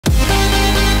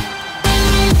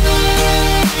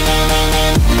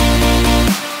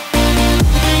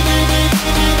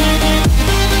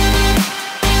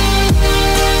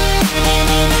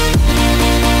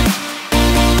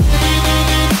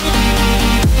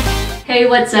Hey,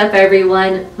 what's up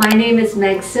everyone? My name is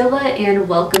Meg Silva and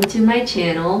welcome to my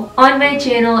channel. On my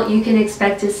channel you can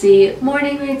expect to see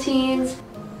morning routines,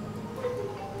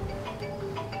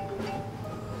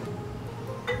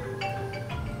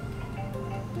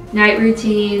 night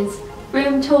routines,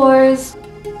 room tours,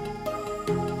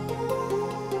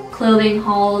 clothing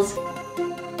hauls,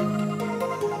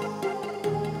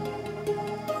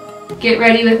 get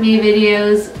ready with me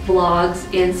videos, vlogs,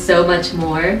 and so much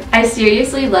more. I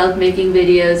seriously love making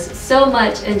videos so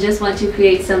much and just want to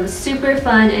create some super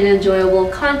fun and enjoyable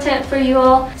content for you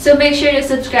all. So make sure to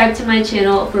subscribe to my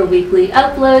channel for weekly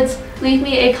uploads. Leave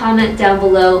me a comment down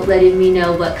below letting me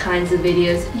know what kinds of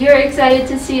videos you're excited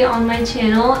to see on my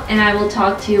channel, and I will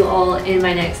talk to you all in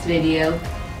my next video.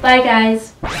 Bye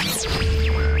guys!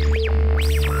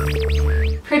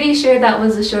 Pretty sure that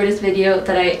was the shortest video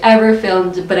that I ever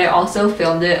filmed, but I also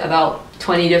filmed it about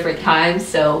 20 different times,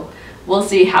 so we'll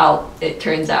see how it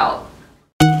turns out.